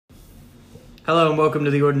Hello and welcome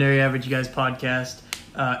to the Ordinary Average Guys podcast,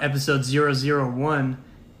 episode 001.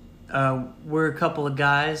 We're a couple of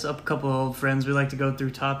guys, a couple of old friends. We like to go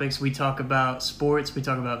through topics. We talk about sports, we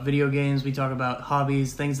talk about video games, we talk about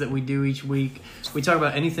hobbies, things that we do each week. We talk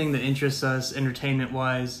about anything that interests us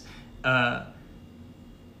entertainment-wise.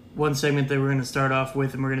 One segment that we're going to start off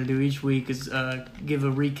with and we're going to do each week is give a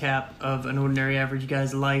recap of an ordinary average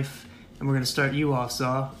guy's life. And we're going to start you off,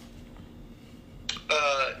 Saw.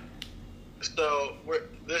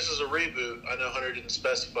 This is a reboot. I know Hunter didn't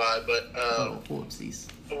specify, but whoopsies.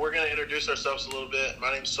 We're going to introduce ourselves a little bit.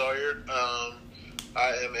 My name's Sawyer.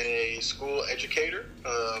 I am a school educator.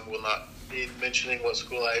 Will not be mentioning what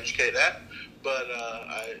school I educate at, but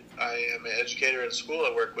I am an educator at school.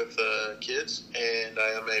 I work with kids, and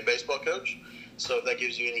I am a baseball coach. So if that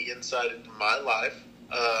gives you any insight into my life.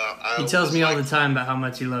 He tells me all the time about how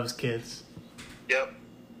much he loves kids. Yep.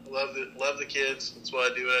 Love the kids. That's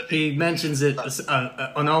what I do. He mentions it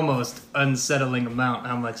an almost unsettling amount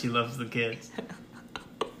how much he loves the kids.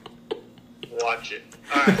 Watch it.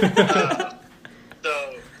 All right.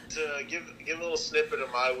 So to give a little snippet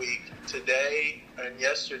of my week, today and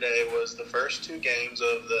yesterday was the first two games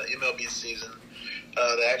of the MLB season.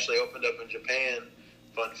 They actually opened up in Japan.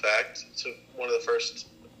 Fun fact. It's one of the first.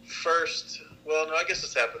 Well, no, I guess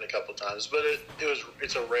it's happened a couple times, but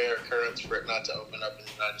it's a rare occurrence for it not to open up in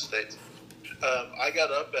the United States. I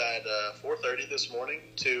got up at 4:30 this morning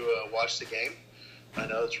to watch the game. I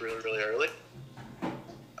know it's really, really early,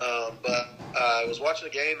 but I was watching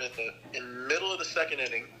the game in the middle of the second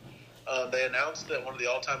inning. They announced that one of the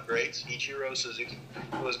all-time greats, Ichiro Suzuki,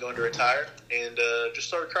 was going to retire, and just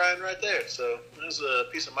started crying right there. So it was a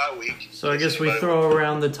piece of my week. So I guess we throw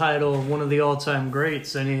around the title of one of the all-time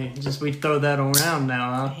greats, and we throw that around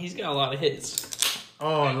now, huh? He's got a lot of hits.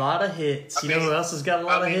 Oh, a lot of hits. You know who else has got a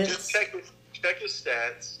lot of hits? Just check his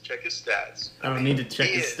stats. Check his stats. I don't need to check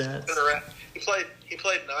his stats. He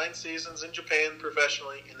played 9 seasons in Japan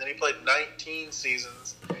professionally, and then he played 19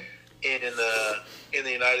 seasons in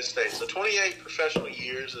the United States. So 28 professional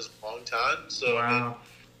years is a long time. So wow.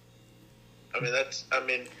 I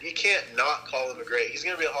mean you can't not call him a great. He's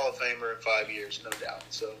going to be a Hall of Famer in 5 years, no doubt.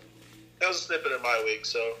 So that was a snippet of my week.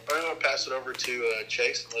 So I'm going to pass it over to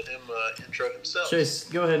Chase and let him intro himself. Chase,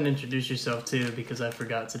 go ahead and introduce yourself too, because I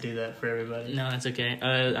forgot to do that for everybody. No, that's okay.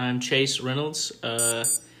 I'm Chase Reynolds.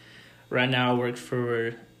 Right now I work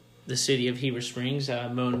for the city of Heber Springs. I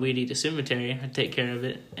mow and weed eat the cemetery. I take care of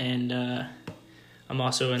it. And I'm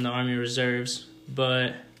also in the Army Reserves.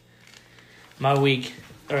 But my week,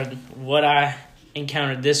 or what I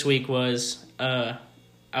encountered this week was I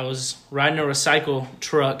was riding a recycle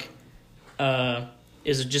truck.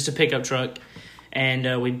 Is just a pickup truck.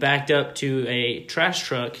 And we backed up to a trash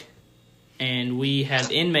truck. And we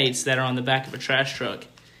have inmates that are on the back of a trash truck.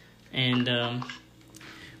 And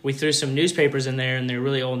we threw some newspapers in there, and they're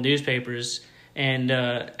really old newspapers. And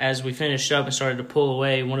as we finished up and started to pull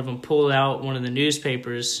away, one of them pulled out one of the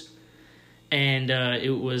newspapers, and it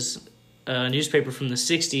was a newspaper from the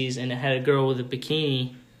 60s, and it had a girl with a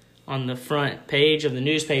bikini on the front page of the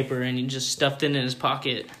newspaper, and he just stuffed it in his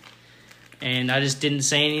pocket. And I just didn't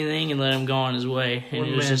say anything and let him go on his way. And One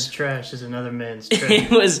it was man's just trash is another man's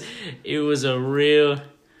trash. it was a real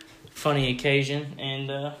funny occasion,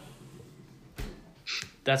 and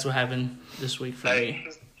that's what happened this week for me. Hey,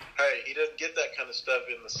 he doesn't get that kind of stuff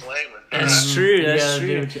in the Slammer. That's true. That's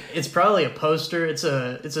true. It's probably a poster. It's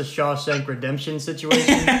a Shawshank Redemption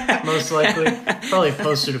situation, most likely. Probably a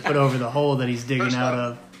poster to put over the hole that he's digging out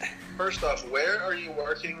of. First off, where are you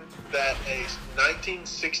working that a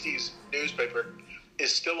 1960s newspaper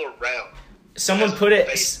is still around? Someone put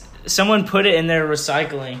it in their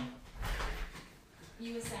recycling.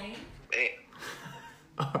 You were saying? Man.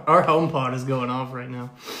 Our home pod is going off right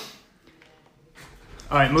now.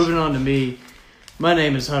 All right, moving on to me. My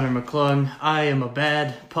name is Hunter McClung. I am a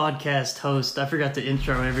bad podcast host. I forgot to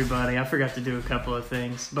intro everybody. I forgot to do a couple of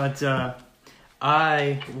things. But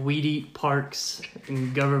I weed eat parks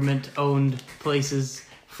and government-owned places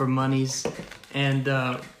for monies. And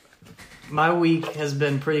my week has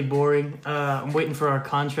been pretty boring. I'm waiting for our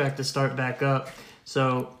contract to start back up.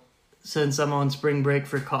 So since I'm on spring break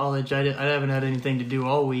for college, I haven't had anything to do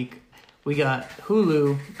all week. We got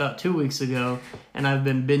Hulu about 2 weeks ago, and I've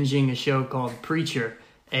been binging a show called Preacher.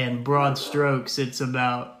 And broad strokes, it's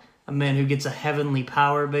about a man who gets a heavenly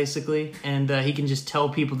power, basically, and he can just tell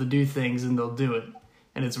people to do things, and they'll do it.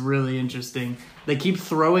 And it's really interesting. They keep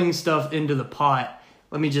throwing stuff into the pot.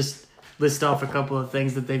 Let me just list off a couple of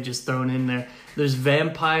things that they've just thrown in there. There's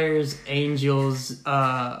vampires, angels,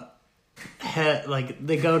 they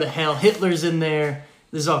go to hell. Hitler's in there.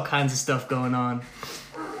 There's all kinds of stuff going on.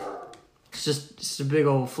 It's just a big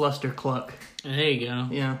old fluster cluck. There you go.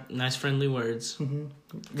 Yeah. Nice friendly words.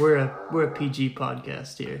 We're a PG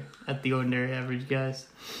podcast here at the Ordinary Average Guys.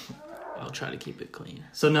 I'll try to keep it clean.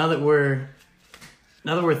 So now that we're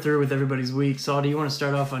through with everybody's week, Saul, do you want to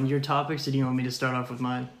start off on your topics, or do you want me to start off with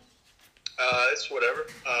mine? It's whatever.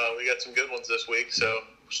 We got some good ones this week, so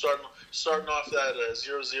starting off that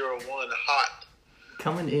 001 hot.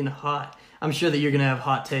 Coming in hot. I'm sure that you're gonna have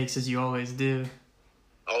hot takes as you always do.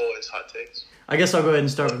 Always hot takes. I guess I'll go ahead and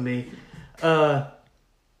start with me.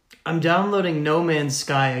 I'm downloading No Man's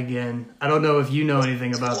Sky again. I don't know if you know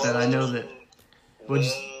anything about that. I know that. Whoa.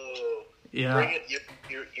 Yeah.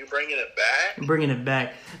 You're bringing it back? I'm bringing it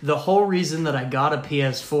back. The whole reason that I got a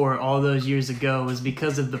PS4 all those years ago was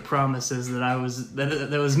because of the promises that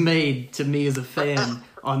was made to me as a fan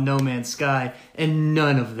on No Man's Sky, and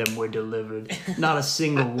none of them were delivered. Not a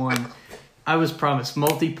single one. I was promised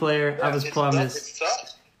multiplayer. I was promised. It's tough.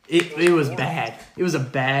 It was bad. It was a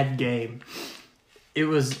bad game. It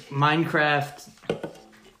was Minecraft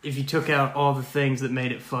if you took out all the things that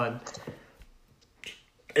made it fun.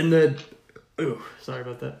 And then, sorry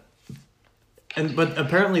about that. But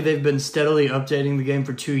apparently they've been steadily updating the game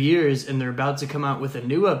for 2 years, and they're about to come out with a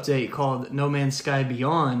new update called No Man's Sky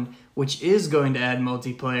Beyond, which is going to add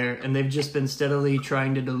multiplayer, and they've just been steadily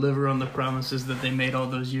trying to deliver on the promises that they made all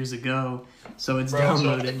those years ago. So it's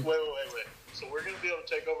downloading. So, wait. So we're going to be able to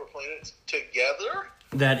take over planets together?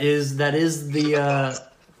 That is the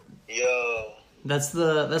Yo. that's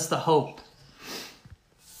the hope.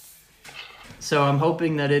 So I'm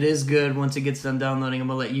hoping that it is good. Once it gets done downloading, I'm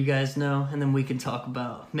gonna let you guys know, and then we can talk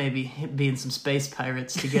about maybe being some space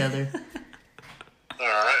pirates together. All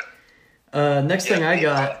right. Next thing I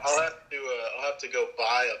got. I'll have to go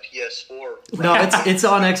buy a PS4. No, it's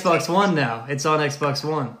on Xbox One now. It's on Xbox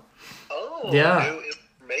One. Oh, Yeah. New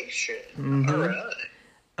information. Mm-hmm. All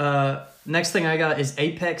right. Next thing I got is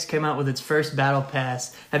Apex came out with its first battle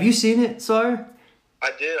pass. Have you seen it, Sar?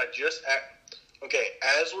 I did. Okay,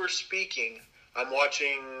 as we're speaking, I'm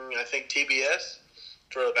watching, I think, TBS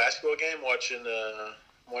for a basketball game, watching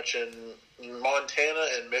Montana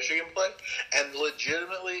and Michigan play, and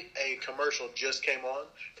legitimately a commercial just came on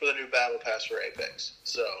for the new battle pass for Apex.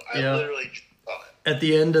 So I literally just saw it. At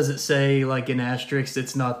the end, does it say, like, in asterisks,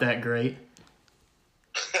 it's not that great?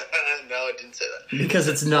 No, it didn't say that. Because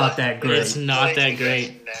it's not that great. It's not that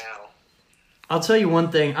great. Now. I'll tell you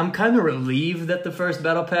one thing. I'm kind of relieved that the first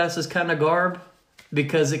battle pass is kind of garb,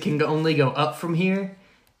 because it can only go up from here.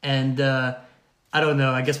 And I don't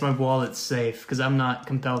know. I guess my wallet's safe because I'm not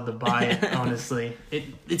compelled to buy it, honestly.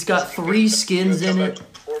 It's got 3 skins in it.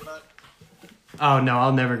 Fortnite? Oh, no.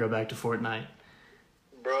 I'll never go back to Fortnite.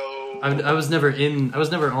 Bro. I was never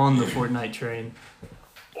on the Fortnite train.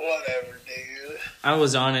 Whatever, dude. I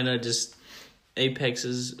was on it. Apex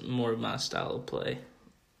is more of my style of play.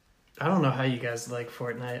 I don't know how you guys like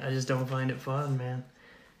Fortnite. I just don't find it fun, man.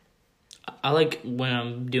 I like when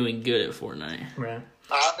I'm doing good at Fortnite. Right.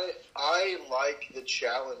 I like the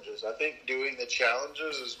challenges. I think doing the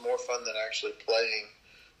challenges is more fun than actually playing,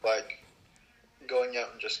 like going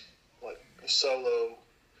out and just like solo.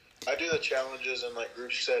 I do the challenges in like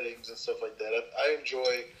group settings and stuff like that. I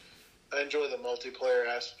enjoy the multiplayer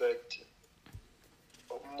aspect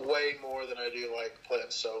way more than I do like playing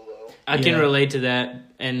solo. I can relate to that,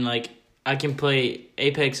 and like I can play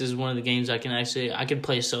Apex is one of the games I can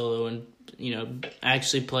play solo and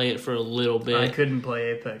actually play it for a little bit. I couldn't play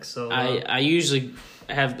Apex solo.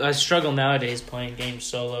 I struggle nowadays playing games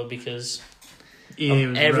solo because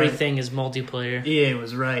everything is multiplayer. EA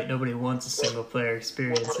was right. Nobody wants a single player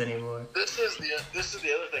experience anymore. This is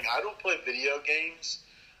the other thing. I don't play video games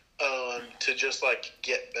to just like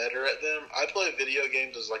get better at them. I play video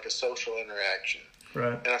games as like a social interaction.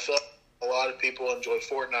 Right. And I feel like a lot of people enjoy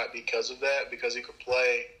Fortnite because of that, because you can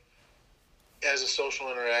play as a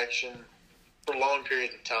social interaction for long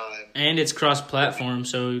periods of time. And it's cross-platform,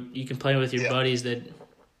 so you can play with your buddies that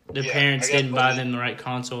their parents didn't buy them the right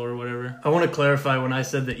console or whatever. I want to clarify, when I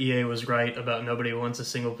said that EA was right about nobody wants a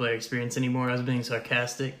single-player experience anymore, I was being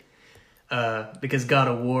sarcastic. Because God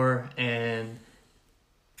of War and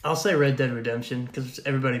I'll say Red Dead Redemption, because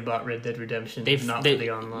everybody bought Red Dead Redemption, not for the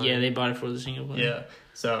online. Yeah, they bought it for the single player. Yeah,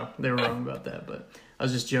 so they were wrong about that, but I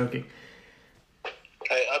was just joking.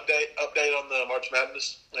 Hey, update on the March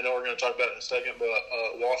Madness. I know we're going to talk about it in a second, but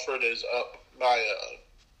Wofford is up by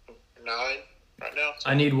 9 right now. So.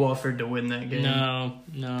 I need Wofford to win that game.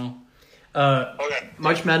 No. Okay.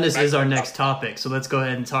 March Madness is our next topic, so let's go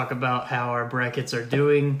ahead and talk about how our brackets are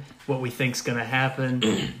doing, what we think's going to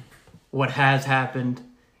happen, what has happened.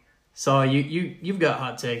 So you've got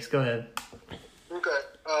hot takes. Go ahead. Okay.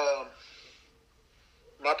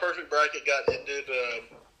 My perfect bracket got ended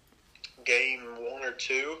game 1 or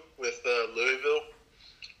 2 with Louisville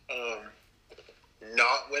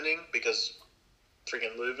not winning because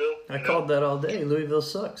freaking Louisville. I called that all day. Louisville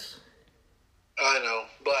sucks. I know.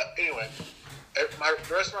 But anyway,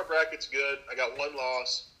 the rest of my bracket's good. I got 1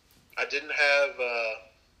 loss. I didn't have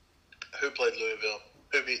who played Louisville?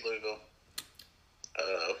 Who beat Louisville?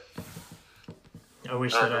 I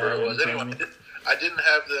wish I that don't I remember had who it it was. in front of Anyway, me. I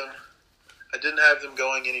didn't have them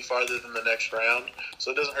going any farther than the next round,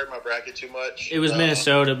 so it doesn't hurt my bracket too much. It was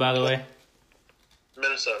Minnesota, by the way.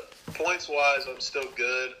 Minnesota. Points-wise, I'm still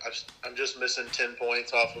good. I'm just missing 10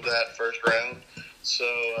 points off of that first round. So,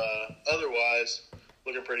 otherwise,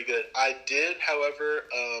 looking pretty good. I did, however,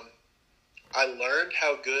 I learned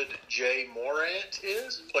how good Jay Morant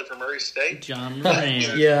is. Played for Murray State. John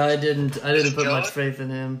Morant. Yeah, I didn't put John? much faith in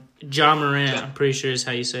him. John Morant, I'm pretty sure is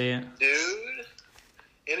how you say it. Dude,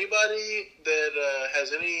 anybody that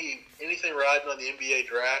has anything riding on the NBA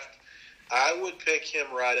draft, I would pick him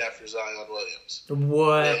right after Zion Williams.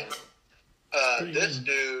 What? And, this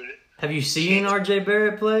dude, Have you seen RJ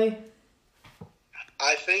Barrett play?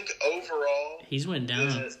 I think overall, He's went down.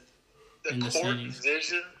 the in the court standings.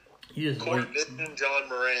 vision, He is court late. vision, John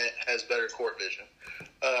Morant has better court vision.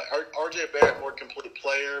 RJ Barrett, more complete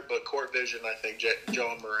player, but court vision, I think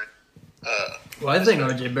John Morant. Well, I think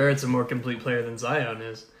RJ Barrett's a more complete player than Zion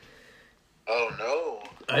is. Oh, no.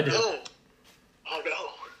 I do. No. Oh, no.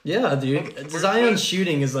 Yeah, dude. Zion's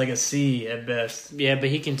shooting is like a C at best. Yeah, but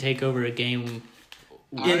he can take over a game.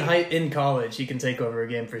 In college, he can take over a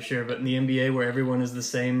game for sure, but in the NBA, where everyone is the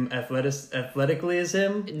same athletically as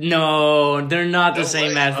him, No, they're not the No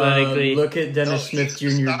same way. athletically. look at Dennis No, Smith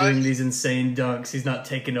he's Jr. the doing size. these insane dunks. He's not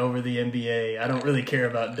taking over the NBA. I don't really care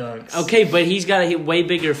about dunks. Okay, but he's got a way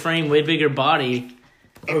bigger frame, way bigger body.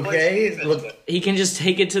 He plays Okay, defense, look, but He can just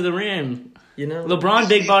take it to the rim. you know. LeBron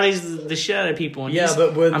big bodies the shit out of people. And Yeah, he's-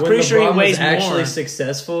 but when I'm pretty LeBron sure he weighs was actually more.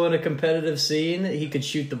 successful in a competitive scene, he could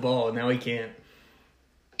shoot the ball. Now he can't.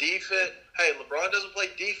 defense. Hey, LeBron doesn't play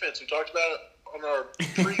defense. We talked about it on our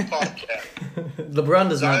pre-podcast. LeBron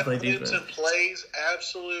does not Zion play Williamson defense. plays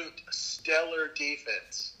absolute stellar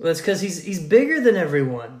defense. Well, that's because he's bigger than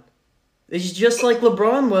everyone. He's just like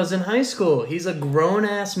LeBron was in high school. He's a grown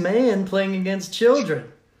ass man playing against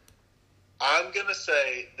children. I'm going to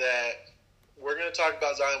say that we're going to talk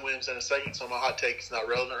about Zion Williams in a second, so my hot take is not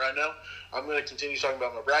relevant right now. I'm going to continue talking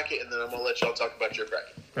about my bracket, and then I'm going to let y'all talk about your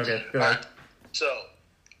bracket. Okay, go All ahead. right. So,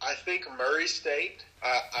 I think Murray State,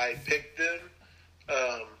 I picked them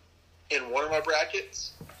in one of my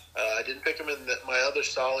brackets. I didn't pick them in my other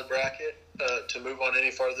solid bracket to move on any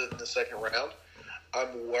farther than the second round.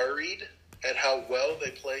 I'm worried at how well they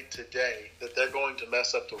played today that they're going to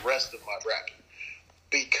mess up the rest of my bracket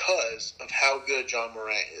because of how good John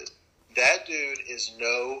Morant is. That dude is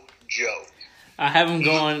no joke. I have him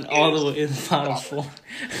going all the way to the Final Four.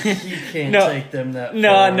 You can't No. take them that No,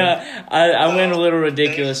 far. I went a little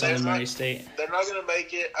ridiculous They- on the they're Murray not- State. They're not going to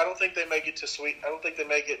make it. I don't think they make it to I don't think they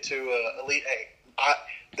make it to Elite 8.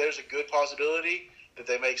 There's a good possibility that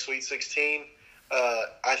they make Sweet 16.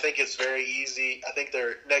 I think it's very easy. I think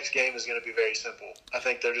their next game is going to be very simple. I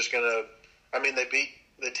think they're just going to. I mean, they beat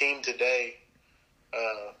the team today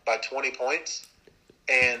by 20 points,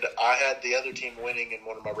 and I had the other team winning in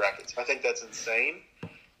one of my brackets. I think that's insane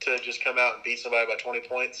to just come out and beat somebody by 20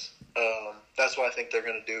 points. That's why I think they're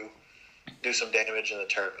going to do some damage in the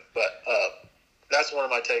tournament. But that's one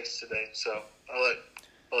of my takes today. So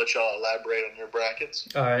I'll let y'all elaborate on your brackets.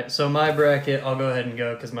 All right, so my bracket, I'll go ahead and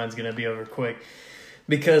go because mine's gonna be over quick.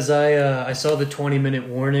 Because I saw the 20-minute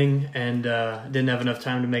warning and didn't have enough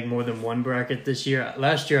time to make more than one bracket this year.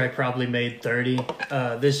 Last year I probably made 30.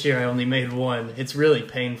 This year I only made one. It's really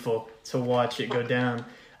painful to watch it go down.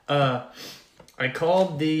 I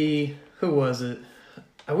called who was it?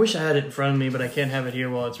 I wish I had it in front of me, but I can't have it here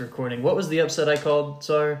while it's recording. What was the upset I called,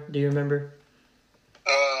 Sar? Do you remember?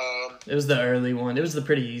 It was the early one. It was the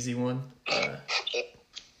pretty easy one.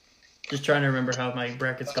 Just trying to remember how my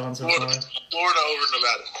bracket's gone so far. Florida over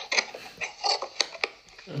Nevada.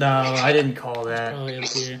 No, I didn't call that. Probably up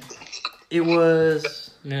here. It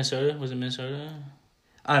was... Minnesota? Was it Minnesota?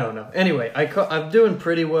 I don't know. Anyway, I'm doing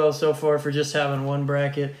pretty well so far for just having one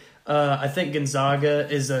bracket. I think Gonzaga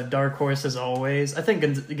is a dark horse as always. I think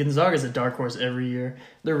Gonzaga is a dark horse every year.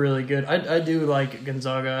 They're really good. I do like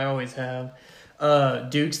Gonzaga. I always have.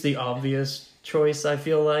 Duke's the obvious choice, I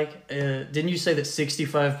feel like. Didn't you say that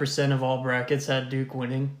 65% of all brackets had Duke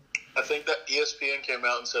winning? I think that ESPN came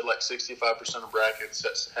out and said like 65% of brackets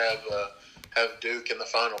have Duke in the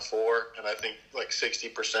Final Four, and I think like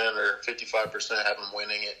 60% or 55% have them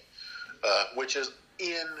winning it, which is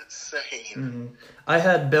insane. Mm-hmm. I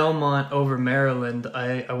had Belmont over Maryland.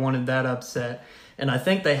 I wanted that upset. And I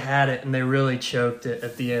think they had it, and they really choked it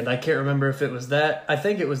at the end. I can't remember if it was that. I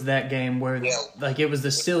think it was that game where, like, it was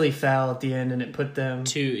the silly foul at the end, and it put them...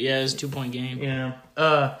 It was a 2-point game. You know?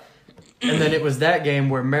 And then it was that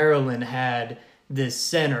game where Maryland had this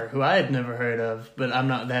center, who I had never heard of, but I'm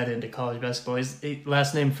not that into college basketball. His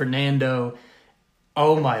last name, Fernando.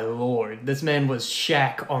 Oh, my Lord. This man was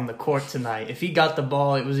Shaq on the court tonight. If he got the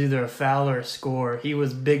ball, it was either a foul or a score. He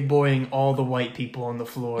was big-boying all the white people on the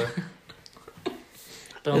floor.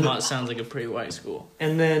 Belmont sounds like a pretty white school.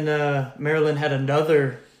 And then Maryland had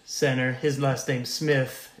another center, his last name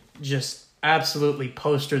Smith, just absolutely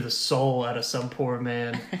poster the soul out of some poor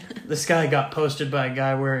man. This guy got posted by a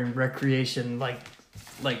guy wearing recreation like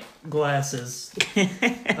glasses.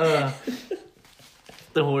 The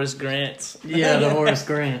Horace Grants. Yeah, the Horace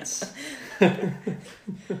Grants.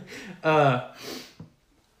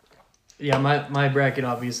 Yeah, my bracket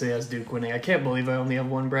obviously has Duke winning. I can't believe I only have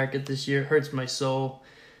one bracket this year. It hurts my soul.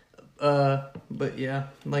 But yeah,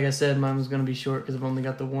 like I said, mine was going to be short because I've only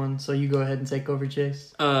got the one. So you go ahead and take over,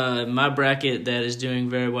 Chase. My bracket that is doing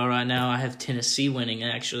very well right now, I have Tennessee winning,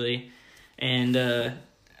 actually. And I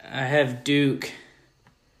have Duke,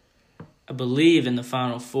 I believe, in the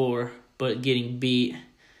Final Four, but getting beat.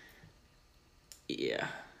 Yeah.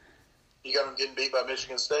 You got them getting beat by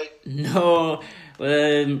Michigan State? No,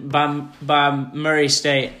 by Murray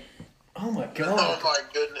State. Oh, my God. Oh, my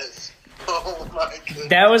goodness. Oh, my goodness.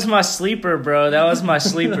 That was my sleeper, bro. That was my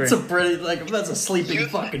sleeper. That's a sleeping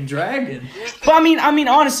fucking dragon. But I mean,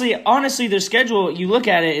 honestly, their schedule, you look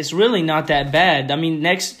at it, it's really not that bad. I mean,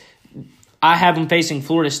 next, I have them facing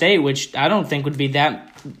Florida State, which I don't think would be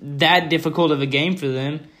that difficult of a game for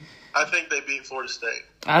them. I think they beat Florida State.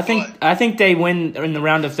 I think they win in the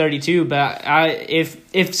round of 32. But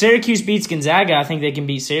if Syracuse beats Gonzaga, I think they can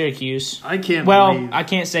beat Syracuse. I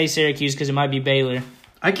can't say Syracuse because it might be Baylor.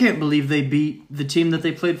 I can't believe they beat the team that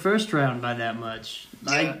they played first round by that much.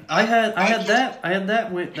 Yeah. I had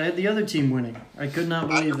the other team winning. I could not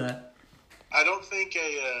believe that. I don't think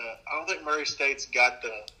Murray State's got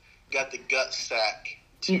the gut sack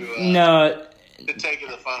to take it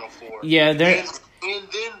to the Final Four. Yeah, and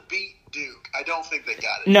then beat Duke. I don't think they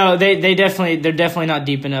got it. No, they're definitely not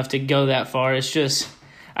deep enough to go that far. It's just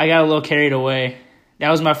I got a little carried away.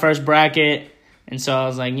 That was my first bracket, and so I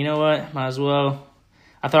was like, you know what, might as well.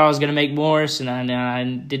 I thought I was gonna make more, so I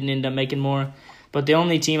didn't end up making more. But the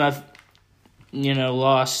only team I've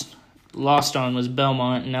lost on was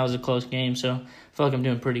Belmont, and that was a close game. So I feel like I'm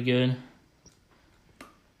doing pretty good.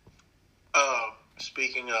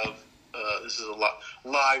 Speaking of, this is a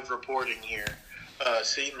live reporting here.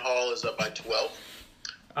 Seton Hall is up by 12.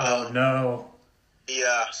 Oh, no.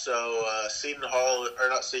 Yeah, so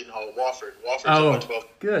Wofford. Wofford's up by 12.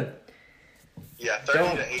 Good. Yeah,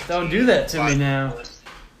 30-18. Don't do that to me now.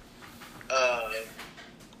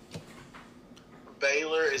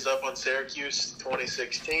 Baylor is up on Syracuse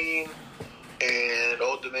 2016, and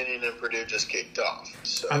Old Dominion and Purdue just kicked off.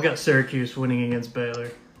 So I've got Syracuse winning against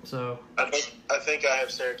Baylor. So I think I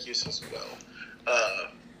have Syracuse as well.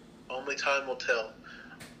 Only time will tell.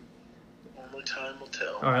 Only time will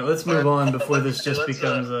tell. All right, let's move on before this just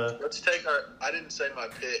becomes a... Let's take I didn't say my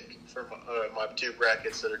pick for my two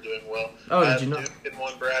brackets that are doing well. Oh, I did you have not? Duke in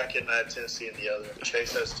one bracket, and I have Tennessee in the other.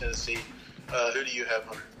 Chase has Tennessee. Who do you have,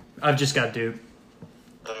 Hunter? I've just got Duke.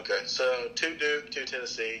 Okay, so 2 Duke, 2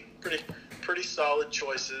 Tennessee. Pretty solid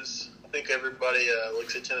choices. I think everybody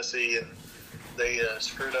looks at Tennessee and they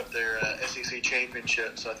screwed up their SEC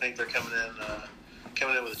championship, so I think they're coming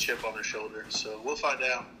in with a chip on their shoulder. So we'll find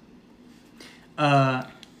out.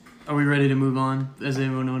 Are we ready to move on? Does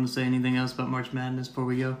anyone want to say anything else about March Madness before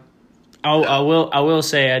we go? I will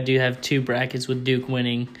say I do have 2 brackets with Duke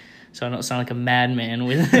winning, so I don't sound like a madman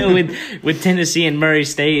with with Tennessee and Murray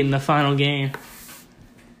State in the final game.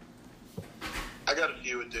 I got a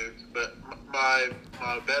few with Duke, but my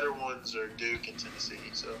better ones are Duke and Tennessee.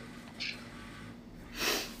 So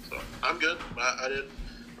I'm good. I did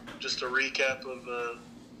just a recap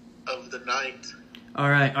of the night. All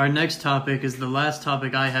right, our next topic is the last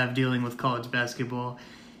topic I have dealing with college basketball.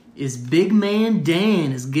 Is Big Man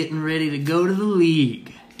Dan is getting ready to go to the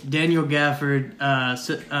league. Daniel Gafford,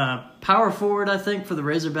 power forward, I think, for the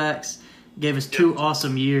Razorbacks, gave us 2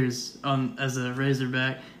 awesome years as a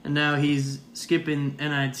Razorback, and now he's skipping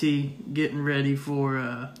NIT, getting ready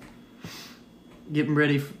for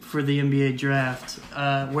the NBA draft.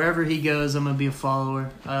 Wherever he goes, I'm gonna be a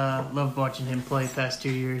follower. Love watching him play past 2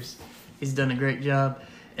 years. He's done a great job,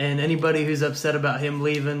 and anybody who's upset about him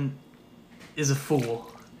leaving is a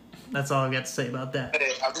fool. That's all I got to say about that.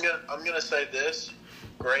 Hey, I'm gonna say this.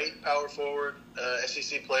 great power forward,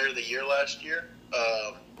 SEC Player of the Year last year.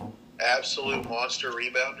 Absolute monster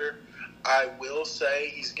rebounder. I will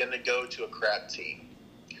say he's going to go to a crap team.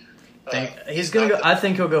 He's gonna go. I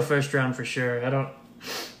think he'll go first round for sure.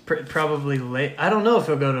 Probably late. I don't know if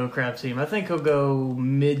he'll go to a crap team. I think he'll go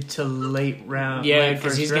mid to late round. Yeah,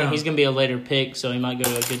 because he's gonna be a later pick, so he might go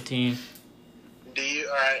to a good team. All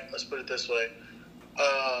right, let's put it this way.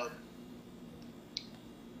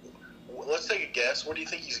 Let's take a guess. Where do you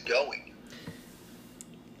think he's going?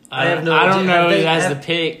 I have no I don't idea. know who has the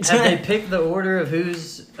picks. Have they picked the order of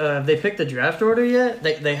who's? Have they picked the draft order yet?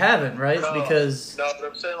 They haven't, right? Because no, but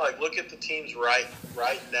I'm saying look at the teams right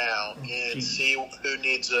now and see who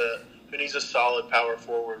needs a solid power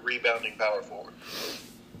forward, rebounding power forward.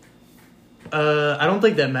 I don't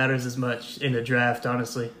think that matters as much in the draft,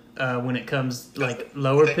 honestly. When it comes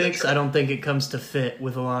lower picks, I don't think it comes to fit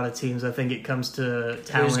with a lot of teams. I think it comes to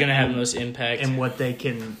talent. Who's going to have the most impact and what they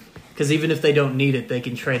can. Because even if they don't need it, they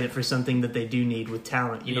can trade it for something that they do need with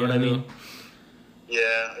talent. You know what I mean?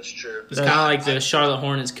 Yeah, that's true. It's kind of like the Charlotte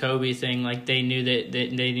Hornets Kobe thing. Like they knew that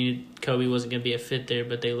they knew Kobe wasn't going to be a fit there,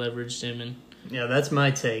 but they leveraged him. And yeah, that's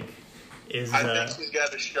my take. I think he's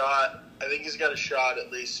got a shot. I think he's got a shot at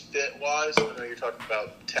least fit wise. I know you're talking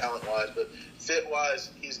about talent wise, but fit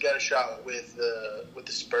wise, he's got a shot with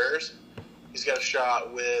the Spurs. He's got a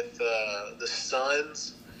shot with the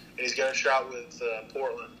Suns, and he's got a shot with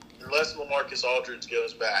Portland. Unless LaMarcus Aldridge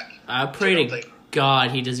goes back. I pray to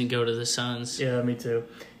God he doesn't go to the Suns. Yeah, me too.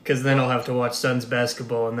 Because then I'll have to watch Suns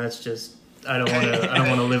basketball, and that's just I don't want to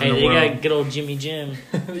live in the world. They got good old Jimmy Jim.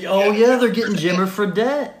 Oh yeah, they're getting Jimmer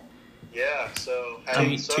Fredette. Yeah, so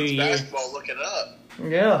Suns basketball looking up.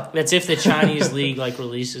 Yeah, that's if the Chinese league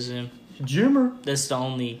releases him. Jimmer. That's the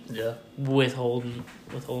only withholding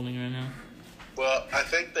right now. Well, I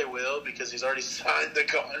think they will because he's already signed the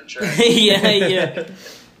contract. yeah.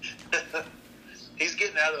 He's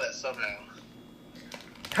getting out of that somehow.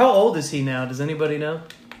 How old is he now? Does anybody know?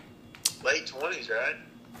 Late 20s, right?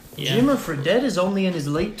 Yeah. Jimmer Fredette is only in his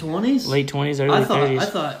late 20s? Late 20s, early 30s. I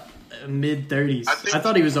thought mid-30s. I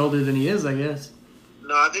thought he was older than he is, I guess.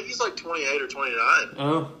 No, I think he's like 28 or 29.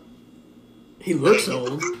 Oh. He looks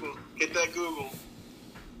old. Hit that Google.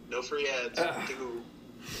 No free ads. Hit the Google.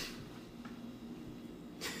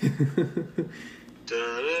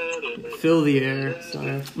 Fill the air.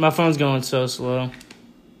 Sorry. My phone's going so slow.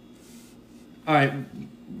 All right.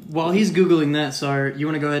 While he's Googling that, Sar, you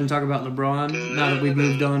want to go ahead and talk about LeBron now that we've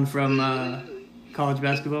moved on from college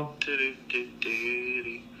basketball?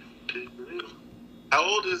 How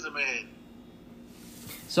old is the man?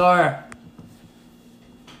 Sar.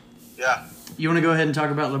 Yeah. You want to go ahead and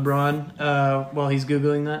talk about LeBron while he's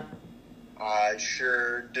Googling that? I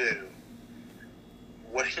sure do.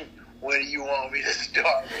 What do you want me to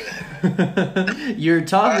start with? Your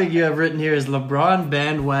topic you have written here is LeBron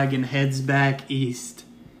bandwagon heads back east.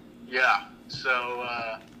 Yeah. So,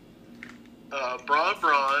 Bron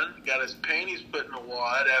got his panties put in a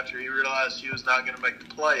wad after he realized he was not going to make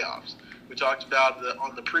the playoffs. We talked about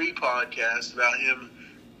on the pre-podcast about him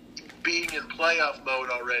being in playoff mode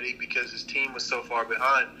already because his team was so far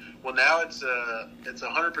behind. Well, now it's a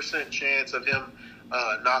 100% chance of him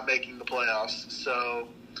not making the playoffs. So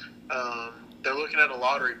they're looking at a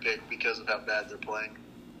lottery pick because of how bad they're playing.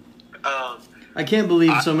 I can't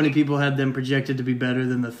believe so many people had them projected to be better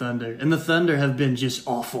than the Thunder. And the Thunder have been just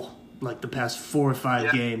awful, like the past 4 or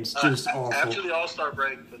 5 games. Just awful. After the All-Star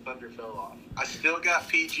break, the Thunder fell off. I still got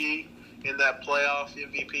PG in that playoff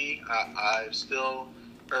MVP. I've still,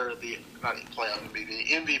 or the, not playoff MVP,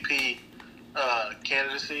 MVP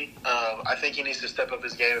candidacy. I think he needs to step up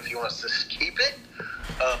his game if he wants to keep it,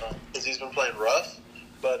 because he's been playing rough.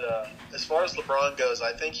 But as far as LeBron goes,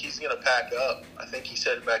 I think he's going to pack up. I think he's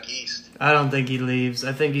headed back east. I don't think he leaves.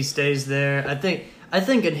 I think he stays there. I think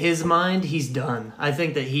in his mind, he's done. I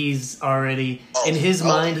think that he's already, in his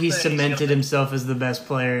mind, he's cemented himself as the best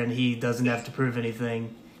player, and he doesn't have to prove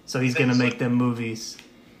anything. So he's going to make them movies.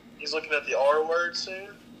 He's looking at the R word soon.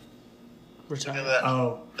 Retirement.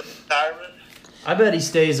 Retirement. I bet he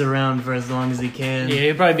stays around for as long as he can. Yeah,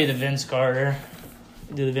 he'll probably be the Vince Carter.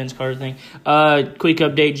 Do the Vince Carter thing. Quick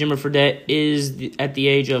update, Jimmer Fredette is at the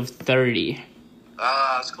age of 30.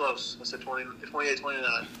 It's close. I said 28,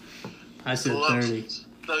 29. I said close. 30.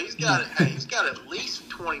 So he's got at least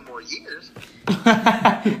 20 more years.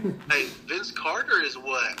 Hey, Vince Carter is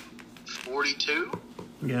what, 42?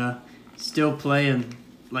 Yeah. Still playing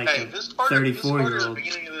like a 34-year-old. At the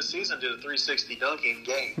beginning of the season did a 360 dunk in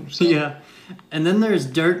game. So. Yeah. And then there's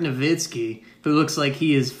Dirk Nowitzki, who looks like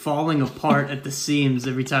he is falling apart at the seams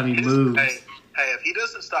every time he moves. Hey, if he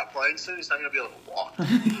doesn't stop playing soon, he's not going to be able to walk.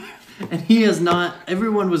 And he has not.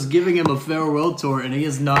 Everyone was giving him a farewell tour, and he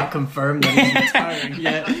has not confirmed that he's retiring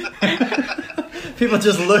yet. People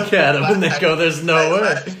just look at him and they go, "There's no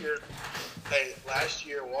way." Last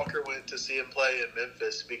year Walker went to see him play in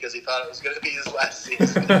Memphis because he thought it was going to be his last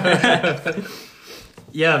season.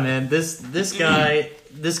 Yeah, man. This guy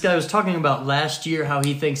was talking about last year how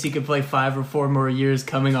he thinks he could play 5 or 4 more years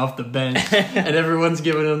coming off the bench, and everyone's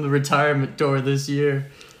giving him the retirement tour this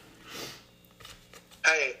year.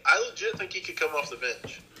 Hey, I legit think he could come off the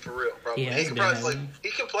bench for real. Probably Yeah, he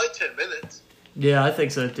can play 10 minutes. Yeah, I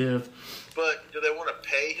think so too. But do they want to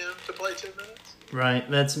pay him to play 10 minutes? Right.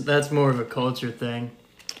 That's more of a culture thing.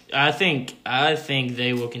 I think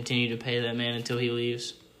they will continue to pay that man until he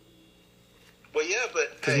leaves. Well, yeah,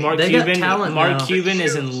 but Because hey, Mark They got talent now. Cuban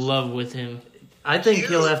is in love with him. I think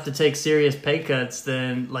he'll have to take serious pay cuts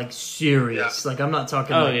then, like serious. Yeah. Like I'm not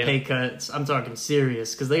talking pay cuts. I'm talking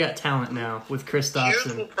serious because they got talent now with Kristaps.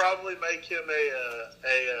 Hughes will probably make him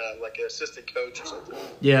like an assistant coach or something.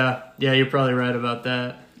 Yeah, you're probably right about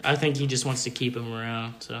that. I think he just wants to keep him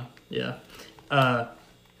around. So Yeah,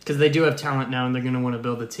 because they do have talent now, and they're going to want to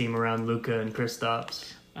build a team around Luka and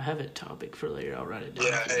Kristaps. I have a topic for later. I'll write it down.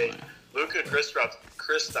 Yeah, hey, Luka and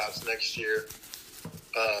Kristaps next year.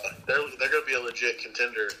 They're going to be a legit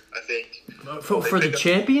contender, I think. For the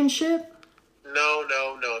championship? No.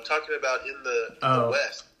 I'm talking about in the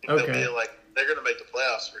West. I think they're going to make the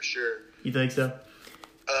playoffs for sure. You think so?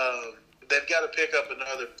 They've got to pick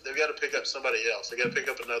up somebody else. They got to pick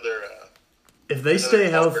up another. If they stay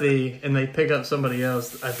healthy and they pick up somebody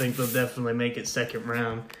else, I think they'll definitely make it second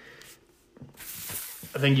round.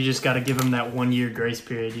 I think you just got to give them that 1 year grace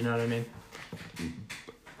period. You know what I mean?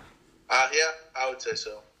 Yeah, I would say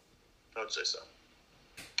so. All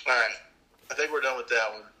right, I think we're done with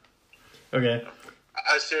that one. Okay.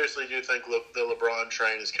 I seriously do think the LeBron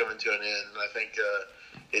train is coming to an end. I think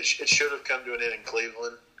it should have come to an end in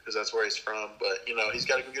Cleveland because that's where he's from. But he's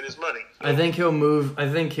got to go get his money. So. I think he'll move.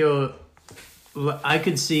 I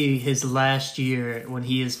could see his last year when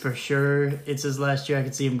he is for sure. It's his last year. I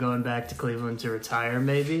could see him going back to Cleveland to retire,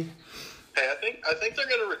 maybe. Hey, I think they're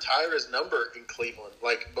going to retire his number in Cleveland,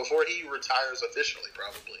 like before he retires officially,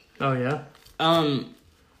 probably. Oh yeah.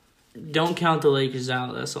 Don't count the Lakers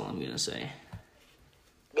out. That's all I'm gonna say.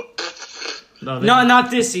 No, not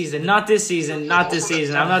this season. Not this season. Not this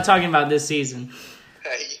season. I'm not talking about this season.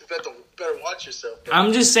 Hey, you better watch yourself. Bro.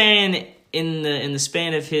 I'm just saying in the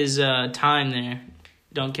span of his time there,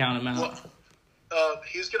 don't count him out.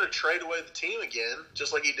 He's going to trade away the team again,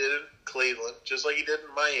 just like he did in Cleveland, just like he did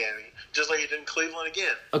in Miami, just like he did in Cleveland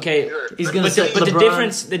again. Okay, he's going to say. But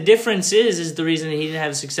the difference is the reason that he didn't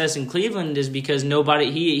have success in Cleveland is because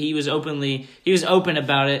he was open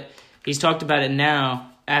about it. He's talked about it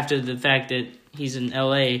now after the fact that he's in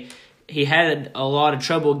LA. He had a lot of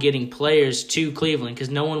trouble getting players to Cleveland because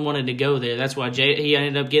no one wanted to go there. That's why he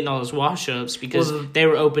ended up getting all those wash-ups because they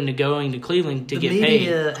were open to going to Cleveland to get paid. The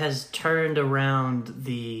media has turned around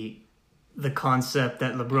the concept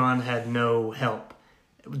that LeBron had no help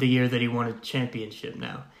the year that he won a championship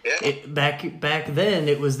now. Yeah. Back then,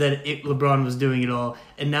 it was that LeBron was doing it all.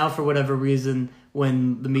 And now, for whatever reason,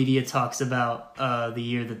 when the media talks about the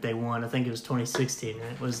year that they won, I think it was 2016,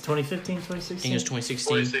 right? Was it 2015, 2016? I think it was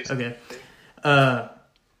 2016. Okay.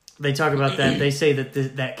 They talk about that. They say that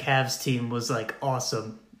that Cavs team was, like,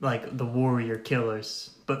 awesome, like the Warrior Killers.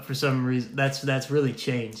 But for some reason, that's really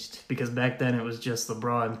changed because back then it was just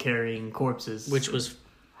LeBron carrying corpses. Which was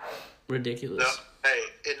ridiculous.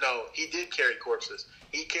 No, he did carry corpses.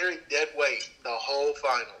 He carried dead weight the whole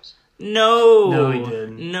finals. No, he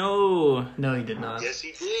didn't. No, he did not. Yes,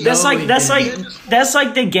 he did. That's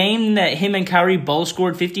like the game that him and Kyrie both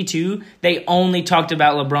scored 52. They only talked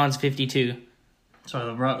about LeBron's 52.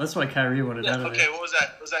 Sorry, LeBron. That's why Kyrie wanted out of it. Okay, what was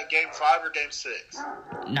that? Was that game 5 or game 6?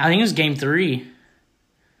 I think it was game 3.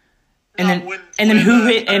 And then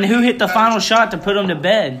who hit the final shot to put him to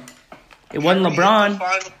bed? It wasn't LeBron. The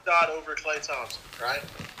final shot over Klay Thompson, right?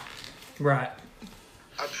 Right.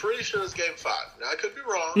 I'm pretty sure it was game 5. Now, I could be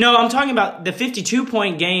wrong. No, I'm talking about the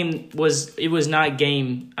 52-point game was not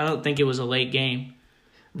game. I don't think it was a late game.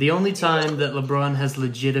 The only time that LeBron has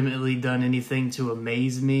legitimately done anything to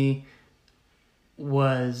amaze me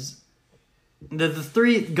was the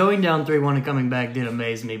three going down 3-1 and coming back did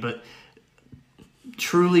amaze me, but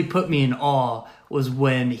truly put me in awe was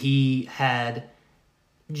when he had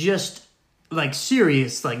just like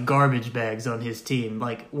serious like garbage bags on his team.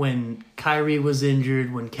 Like when Kyrie was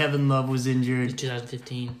injured, when Kevin Love was injured.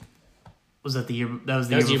 2015. Was that the year? That was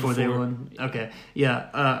the year before they won. Okay,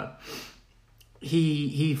 yeah.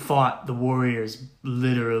 he fought the Warriors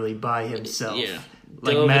literally by himself. Yeah.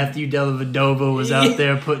 Like Matthew Dellavedova was out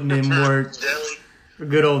there putting in work.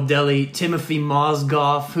 Good old Delhi. Timothy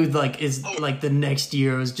Mozgov, who is like the next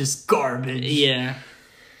year was just garbage. Yeah.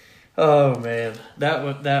 Oh man, that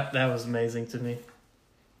was amazing to me.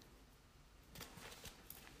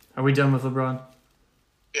 Are we done with LeBron?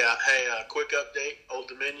 Yeah. Hey, quick update. Old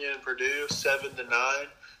Dominion, Purdue, 7-9.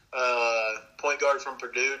 Point guard from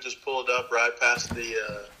Purdue just pulled up right past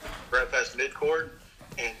midcourt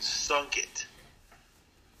and sunk it.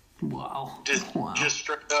 Wow. Just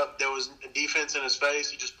straight up. There was a defense in his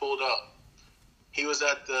face. He just pulled up. He was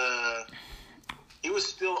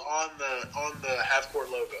still on the half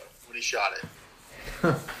court logo when he shot it.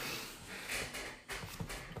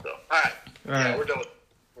 So, all right. Right. We're done with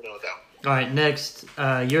that one. All right, next,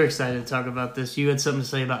 you're excited to talk about this. You had something to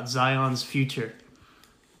say about Zion's future.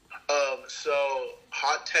 So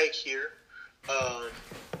hot take here.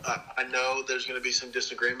 I know there's going to be some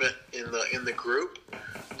disagreement in the group,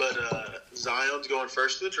 but Zion's going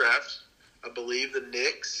first to the draft. I believe the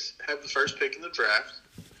Knicks have the first pick in the draft.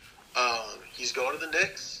 He's going to the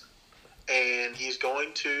Knicks, and he's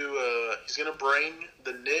going to bring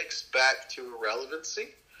the Knicks back to relevancy,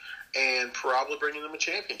 and probably bringing them a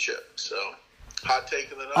championship. So, hot take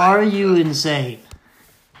of the night. Are you insane?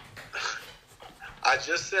 I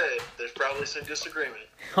just said there's probably some disagreement.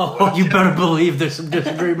 Oh, you better believe there's some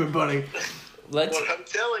disagreement, buddy. Let's. What I'm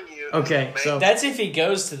telling you. Okay, so That's if he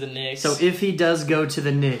goes to the Knicks. So if he does go to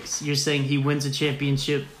the Knicks, you're saying he wins a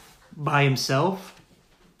championship by himself?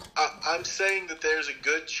 I'm saying that there's a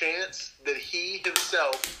good chance that he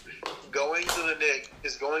himself going to the Knicks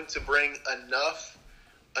is going to bring enough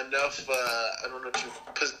I don't know,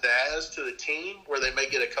 pizzazz to the team where they may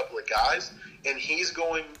get a couple of guys, and he's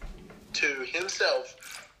going to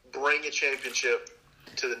himself bring a championship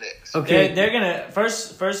to the Knicks. Okay, they're gonna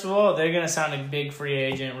first of all they're gonna sign a big free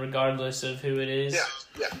agent regardless of who it is.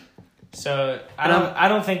 Yeah. So I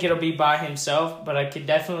don't think it'll be by himself, but I could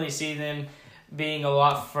definitely see them being a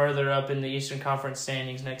lot further up in the Eastern Conference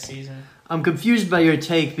standings next season. I'm confused by your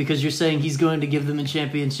take because you're saying he's going to give them a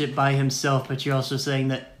championship by himself, but you're also saying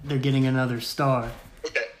that they're getting another star.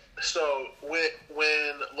 Okay, so when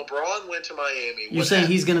LeBron went to Miami, You're saying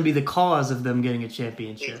he's going to be the cause of them getting a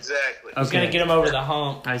championship. Exactly. He's gonna get him over the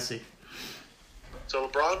hump. I see. So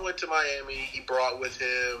LeBron went to Miami. He brought with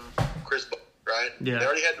him Chris Paul, right? Yeah. They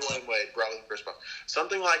already had Dwayne Wade. Brought with him Chris Paul.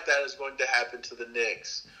 Something like that is going to happen to the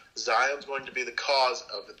Knicks. Zion's going to be the cause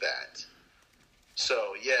of that.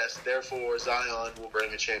 So yes, therefore Zion will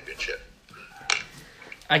bring a championship.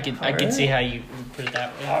 I could see how you put it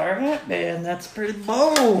that way. All right, man, that's pretty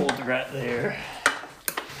bold right there.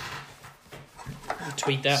 I'll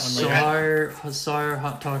tweet that one later. Hasar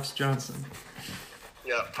Hot Talks Johnson.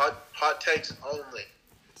 Yeah, hot takes only.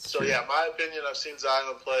 So yeah, my opinion, I've seen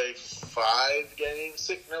Zion play 6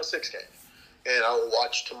 games, and I'll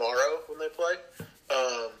watch tomorrow when they play.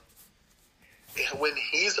 When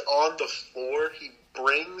he's on the floor, he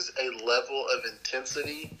brings a level of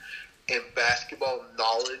intensity and basketball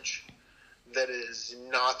knowledge that is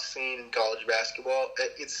not seen in college basketball.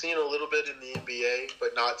 It's seen a little bit in the NBA,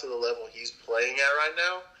 but not to the level he's playing at right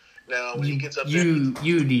now. Now, when he gets up there,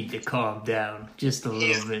 you need to calm down just a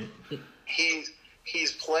little bit.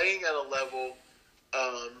 He's playing at a level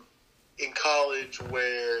in college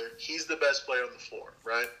where he's the best player on the floor,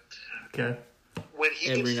 right? Okay. When he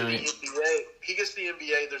gets to the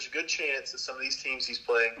NBA, there's a good chance that some of these teams he's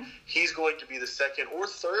playing, he's going to be the second or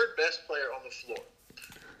third best player on the floor.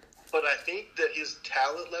 But I think that his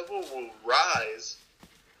talent level will rise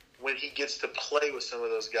when he gets to play with some of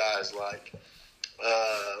those guys, like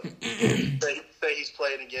say he's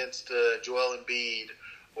playing against Joel Embiid,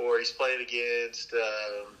 or he's playing against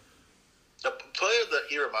a player that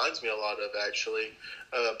he reminds me a lot of, actually,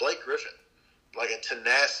 Blake Griffin. Like a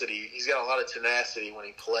tenacity. He's got a lot of tenacity when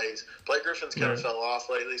he plays. Blake Griffin's kind of fell off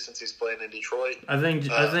lately since he's playing in Detroit. I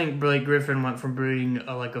think Blake Griffin went from being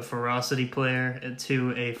a ferocity player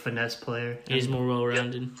to a finesse player. He's more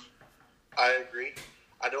well-rounded. Yep. I agree.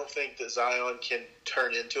 I don't think that Zion can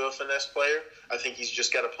turn into a finesse player. I think he's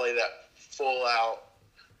just got to play that full-out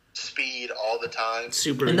speed all the time.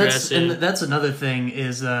 Super and aggressive. That's another thing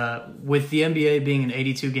is with the NBA being an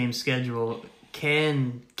 82-game schedule,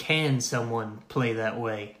 can someone play that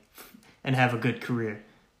way and have a good career?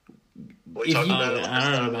 I don't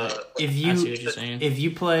know about. I see what you're saying.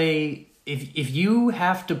 If you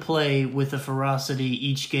have to play with a ferocity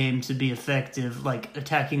each game to be effective, like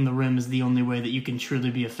attacking the rim is the only way that you can truly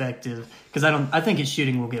be effective. Because I think his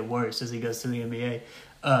shooting will get worse as he goes to the NBA.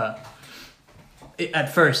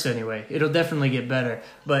 At first, anyway. It'll definitely get better.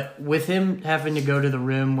 But with him having to go to the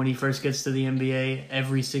rim when he first gets to the NBA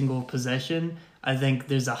every single possession, I think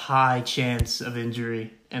there's a high chance of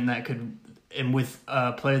injury. And with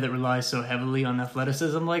a player that relies so heavily on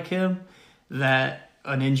athleticism like him, that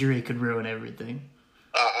an injury could ruin everything.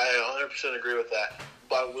 I 100% agree with that.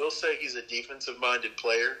 But I will say he's a defensive-minded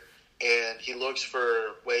player, and he looks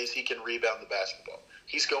for ways he can rebound the basketball.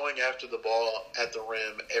 He's going after the ball at the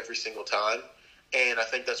rim every single time, and I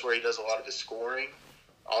think that's where he does a lot of his scoring,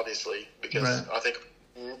 obviously, because right. I think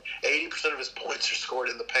 80% of his points are scored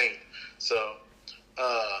in the paint. So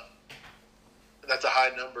that's a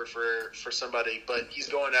high number for somebody, but he's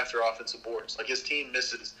going after offensive boards. Like, his team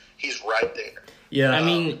misses, he's right there. Yeah, I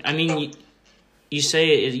mean, you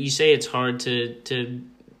say it's hard to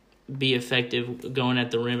be effective going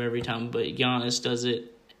at the rim every time, but Giannis does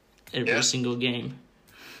it every single game.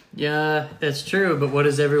 Yeah, that's true, but what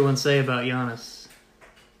does everyone say about Giannis?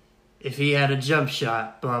 If he had a jump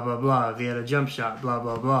shot, blah, blah, blah. If he had a jump shot, blah,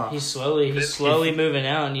 blah, blah. He's slowly moving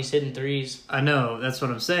out, and he's hitting threes. I know, that's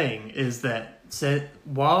what I'm saying, is that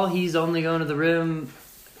while he's only going to the rim,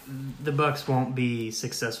 the Bucks won't be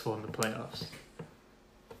successful in the playoffs.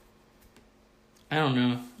 I don't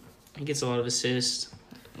know. He gets a lot of assists,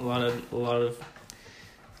 a lot of.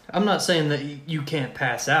 I'm not saying that you can't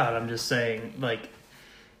pass out. I'm just saying, like,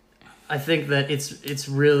 I think that it's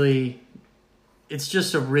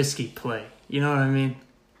just a risky play. You know what I mean?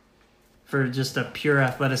 For just a pure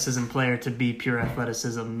athleticism player to be pure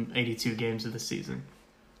athleticism 82 games of the season.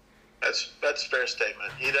 That's a fair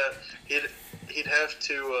statement. He'd have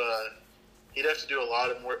to do a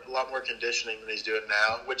lot more conditioning than he's doing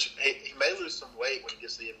now, which he may lose some weight when he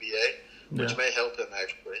gets to the NBA, which may help him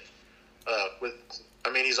actually.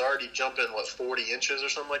 He's already jumping 40 inches or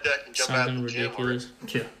something like that. He can jump out of the gym.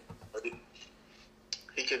 Yeah.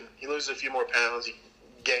 He loses a few more pounds. He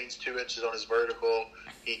gains 2 inches on his vertical.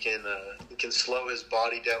 He can slow his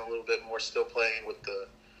body down a little bit more, still playing with the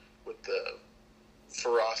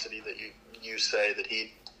ferocity that you say that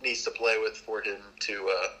he needs to play with for him to.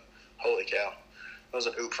 Holy cow! That was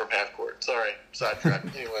an oop from half court. Sorry, sidetrack.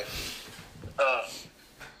 Anyway,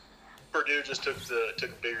 Purdue just took a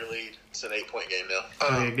bigger lead. It's an 8-point game now.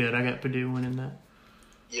 Okay, good. I got Purdue winning that.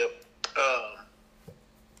 Yep.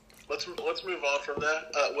 Let's move on from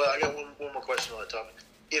that. I got one more question on that topic.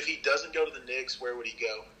 If he doesn't go to the Knicks, where would he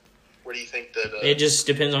go? Where do you think that? It just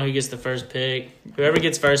depends on who gets the first pick. Whoever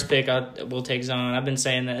gets first pick, we'll take Zion. I've been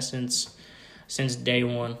saying that since day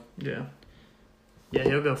one. Yeah. Yeah,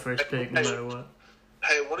 he'll go first pick no matter what.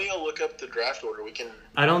 Hey, why don't y'all look up the draft order?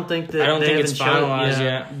 I don't think it's finalized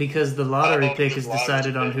yet because the lottery pick is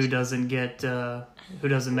decided on who doesn't make the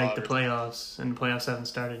playoffs, and the playoffs haven't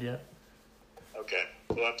started yet. Okay,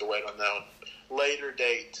 we'll have to wait on that one. Later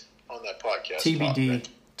date on that podcast.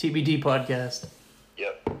 TBD podcast.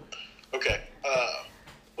 Yep. Okay.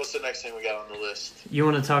 What's the next thing we got on the list? You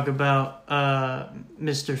want to talk about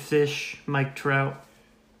Mr. Fish, Mike Trout?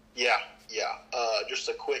 Yeah. Just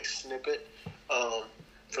a quick snippet.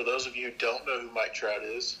 For those of you who don't know who Mike Trout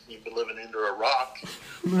is, you've been living under a rock.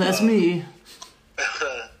 That's me.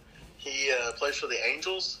 He plays for the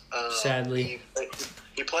Angels. Sadly.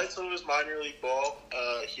 He played some of his minor league ball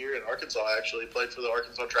here in Arkansas, actually. He played for the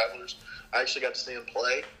Arkansas Travelers. I actually got to see him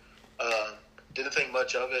play. Didn't think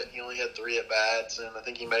much of it. He only had 3 at-bats, and I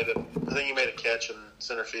think he made a catch in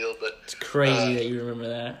center field. But it's crazy that you remember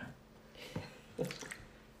that.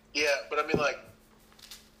 Yeah, but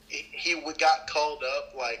he got called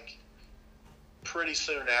up pretty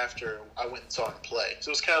soon after I went and saw him play.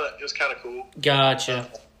 So it was kind of cool. Gotcha.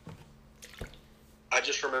 I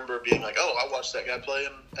just remember being like, "Oh, I watched that guy play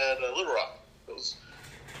at Little Rock." It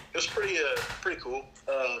was pretty cool.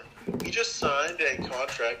 He just signed a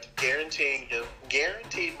contract guaranteed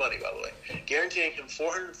money, by the way, guaranteeing him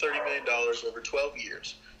 $430 million over 12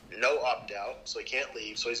 years, no opt out, so he can't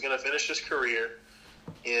leave. So he's going to finish his career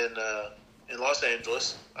in Los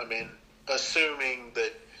Angeles. I mean, assuming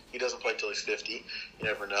that he doesn't play till he's 50, you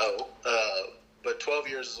never know. But 12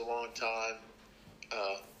 years is a long time.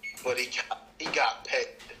 But he got paid.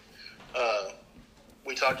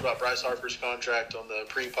 We talked about Bryce Harper's contract on the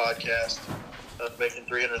pre-podcast, making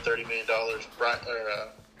 $330 million.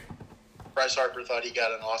 Bryce Harper thought he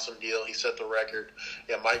got an awesome deal. He set the record.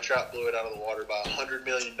 Yeah, Mike Trout blew it out of the water by $100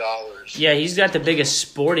 million. Yeah, he's got the biggest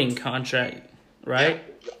sporting contract, right?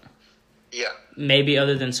 Yeah. Maybe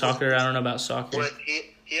other than soccer. I don't know about soccer. But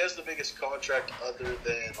he has the biggest contract other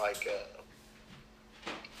than like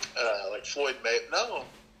Floyd Mayweather. No,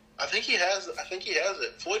 I think he has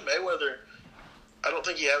it. Floyd Mayweather. I don't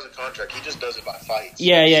think he has a contract. He just does it by fights.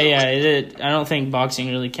 Yeah. I don't think boxing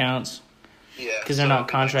really counts. Yeah. because they're not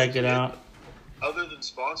contracted out. Other than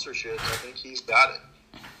sponsorships, I think he's got it.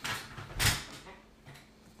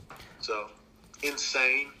 So,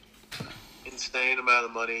 insane amount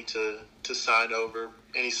of money to sign over,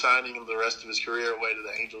 and he's signing the rest of his career away to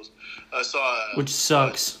the Angels. I saw Which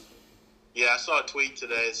sucks. I saw a tweet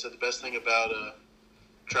today that said the best thing about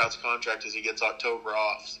Trout's contract is he gets October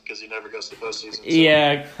off because he never goes to the postseason. So,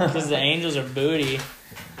 Yeah, because the Angels are booty.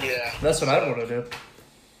 yeah, That's what I'd want to do.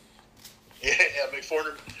 yeah. Make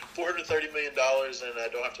 $430 million, and I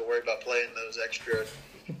don't have to worry about playing those extra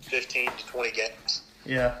 15 to 20 games.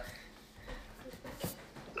 Yeah.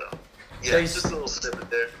 So, yeah, it's just a little snippet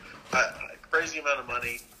there. Crazy amount of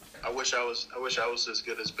money. I wish I was as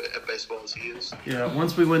good at baseball as he is. Yeah.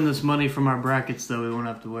 Once we win this money from our brackets, though, we won't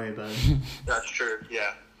have to worry about it. That's true.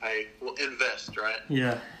 Yeah, I will invest, right?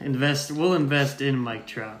 Yeah. We'll invest in Mike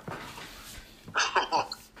Trout.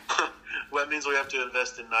 Well, that means we have to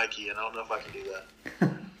invest in Nike, and I don't know if I can do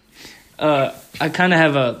that. I kind of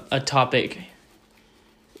have a topic.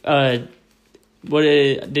 Did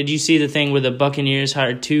you see the thing where the Buccaneers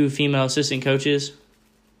hired 2 female assistant coaches?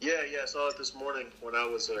 Yeah, I saw it this morning when I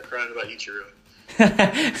was crying about Ichiro.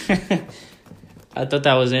 I thought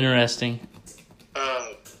that was interesting.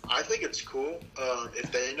 I think it's cool.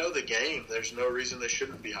 If they know the game, there's no reason they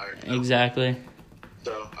shouldn't be hired. Exactly.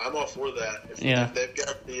 So I'm all for that. If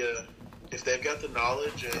they've got the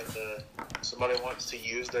knowledge and somebody wants to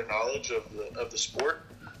use their knowledge of the sport,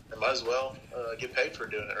 they might as well get paid for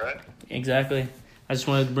doing it, right? Exactly. I just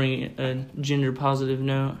wanted to bring a gender positive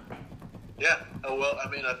note. Yeah. Oh well, I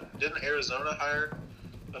mean, didn't Arizona hire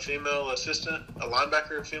a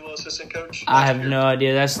linebacker female assistant coach? I have no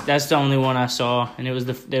idea. That's the only one I saw, and it was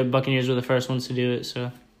the Buccaneers were the first ones to do it.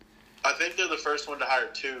 So I think they're the first one to hire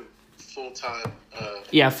 2 full-time.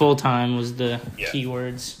 yeah, full time was the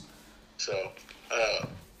keywords. So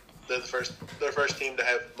they're the first team to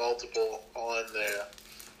have multiple on their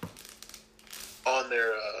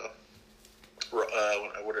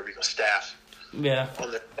whatever you call staff. Yeah. On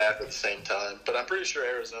their staff at the same time, but I'm pretty sure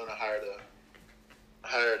Arizona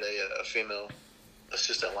hired a female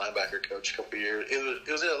assistant linebacker coach a couple of years. It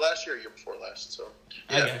was either last year or year before last. So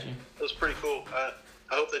yeah, I got you. It was pretty cool. I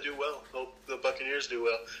hope they do well. I hope the Buccaneers do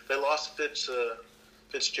well. They lost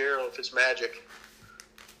Fitzmagic.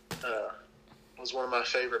 Was one of my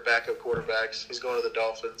favorite backup quarterbacks. He's going to the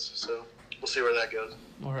Dolphins, so we'll see where that goes.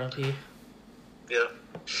 R.I.P. Yeah.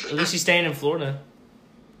 At least he's staying in Florida.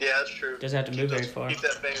 Yeah, that's true. Doesn't have to move very far. Keep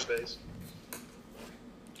that fan base.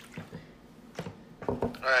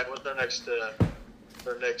 All right, what's our next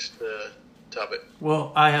topic?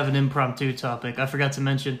 Well, I have an impromptu topic. I forgot to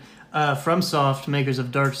mention, FromSoft, makers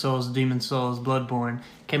of Dark Souls, Demon Souls, Bloodborne,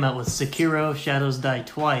 came out with Sekiro: Shadows Die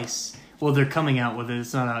Twice. Well, they're coming out with it.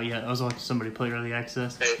 It's not out yet. I was watching somebody play early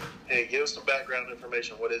access. Hey, give us some background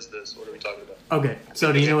information. What is this? What are we talking about? Okay,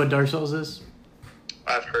 so do you know what Dark Souls is?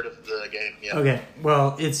 I've heard of the game, yeah. Okay,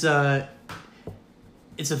 well, it's a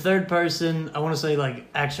third person, I want to say like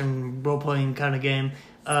action role-playing kind of game,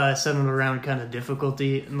 centered around kind of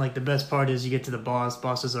difficulty, and like the best part is you get to the boss.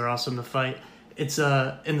 Bosses are awesome to fight. It's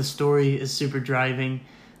and the story is super driving.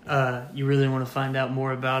 You really want to find out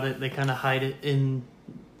more about it. They kind of hide it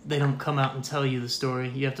they don't come out and tell you the story.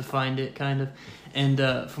 You have to find it, kind of. And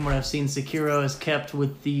from what I've seen, Sekiro is kept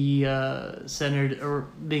with the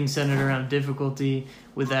being centered around difficulty,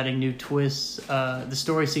 with adding new twists. The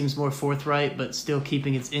story seems more forthright, but still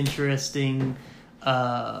keeping its interesting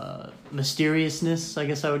mysteriousness, I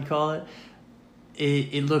guess I would call it.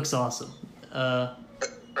 It looks awesome. Are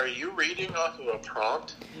you reading off of a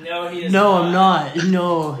prompt? No, he is No, I'm not.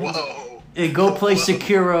 No. Whoa. Hey, go play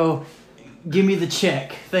Sekiro. Give me the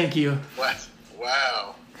check. Thank you.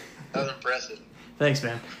 Wow. That was impressive. Thanks,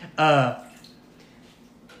 man. Yeah,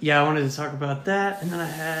 I wanted to talk about that, and then I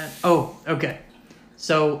had... Oh, okay.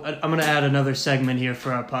 So I'm going to add another segment here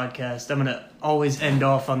for our podcast. I'm going to always end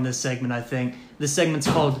off on this segment, I think. This segment's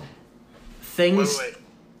called Things... Wait.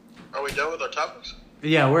 Are we done with our topics?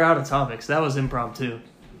 Yeah, we're out of topics. That was impromptu.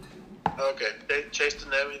 Okay. Chase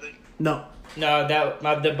didn't have anything? No. No,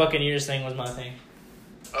 the Buccaneers thing was my thing.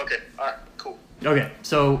 Okay. All right. Cool. Okay,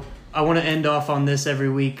 so I want to end off on this every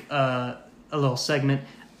week, a little segment.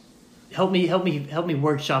 Help me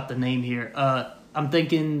workshop the name here. I'm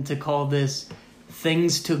thinking to call this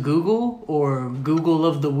Things to Google or Google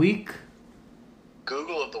of the Week.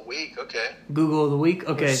 Google of the week. Okay. Google of the Week.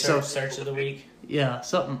 Okay, so search of the week. yeah,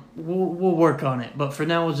 something. We'll work on it, but for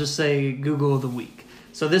now we'll just say Google of the Week.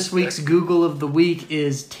 So this week's Google of the Week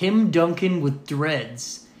is Tim Duncan with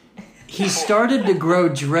dreads. He started to grow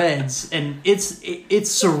dreads, and it's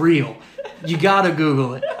surreal. You gotta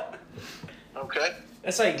Google it. Okay.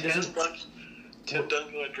 That's like Tim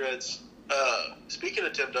Duncan with dreads. Speaking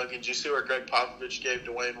of Tim Duncan, did you see where Greg Popovich gave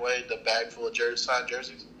Dwayne Wade the bag full of signed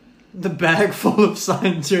jerseys? The bag full of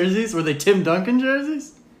signed jerseys? Were they Tim Duncan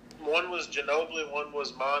jerseys? One was Ginobili, one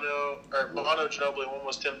was Mono Ginobili, one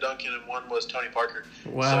was Tim Duncan, and one was Tony Parker.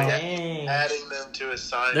 Wow. So Dang. adding them to his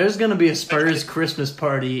sign. There's going to be a Spurs Christmas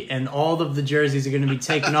party, and all of the jerseys are going to be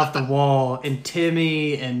taken off the wall, and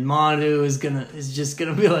Timmy and Manu is just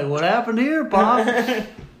going to be like, what happened here, Pop?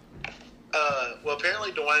 Well,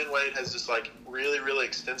 apparently Dwayne Wade has this like really, really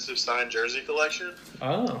extensive signed jersey collection,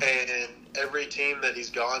 Oh. and every team that he's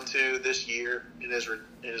gone to this year in his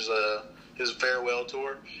farewell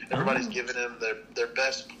tour, everybody's given him their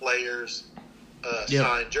best players Yep.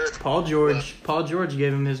 signed jersey. Paul George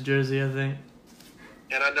gave him his jersey, I think.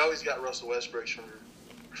 And I know he's got Russell Westbrook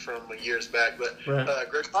from years back, but Right.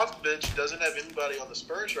 Greg Popovich doesn't have anybody on the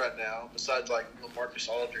Spurs right now besides like LaMarcus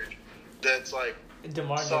Aldridge that's like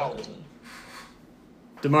DeMar solid. DeRozan.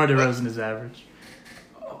 DeMar DeRozan is average.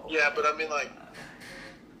 Yeah, but I mean, like,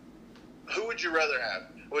 who would you rather have?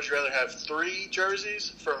 Would you rather have 3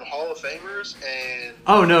 jerseys from Hall of Famers and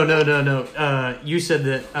Oh, no. You said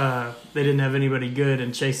that they didn't have anybody good,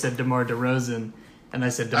 and Chase said DeMar DeRozan, and I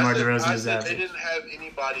said DeMar DeRozan is they average. didn't have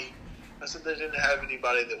anybody. I said they didn't have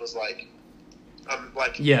anybody that was like,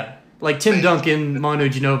 Yeah, like Tim Duncan, Manu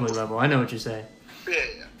Ginobili level. I know what you're saying. yeah.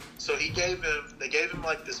 So they gave him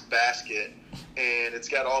like this basket, and it's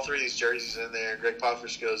got all 3 of these jerseys in there. Greg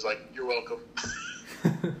Popovich goes like, "You're welcome."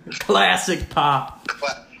 Classic Pop.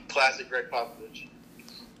 Classic Greg Popovich.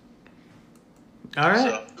 All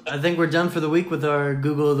right. So- I think we're done for the week with our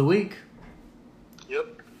Google of the Week.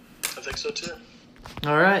 Yep, I think so too.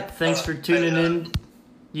 All right. Thanks for tuning hey, in.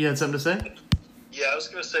 You had something to say? Yeah, I was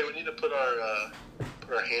gonna say we need to put our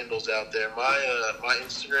handles out there. My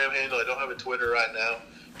Instagram handle. I don't have a Twitter right now.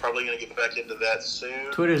 Probably gonna get back into that soon.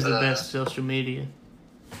 Twitter's the best social media.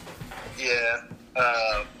 Yeah.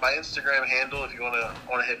 My Instagram handle, if you wanna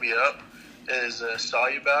hit me up, is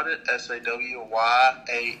Sawyabout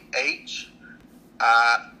SAWYAHIBOUTIT.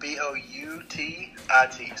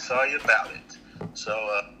 Sawyabout it.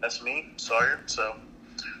 So that's me, Sawyer. So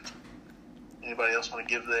anybody else want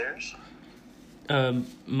to give theirs?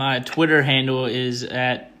 My Twitter handle is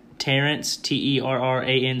at Terrence,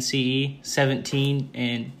 TERRANCE 17,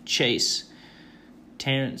 and Chase.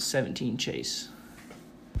 Terrence 17 Chase.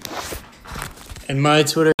 And my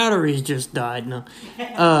Twitter battery just died. No.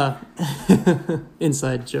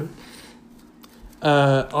 Inside joke.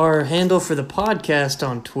 Our handle for the podcast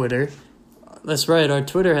on Twitter. That's right. Our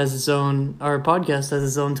podcast has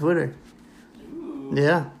its own Twitter.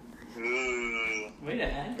 Yeah. Ooh. Way to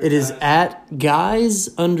advertise. It is at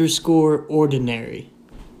guys_ordinary.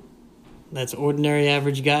 That's ordinary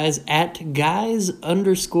average guys at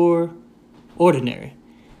guys_ordinary.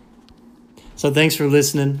 So thanks for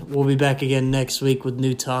listening. We'll be back again next week with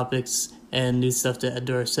new topics and new stuff to add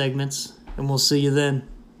to our segments. And we'll see you then.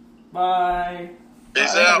 Bye.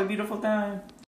 Peace Have out. a beautiful time.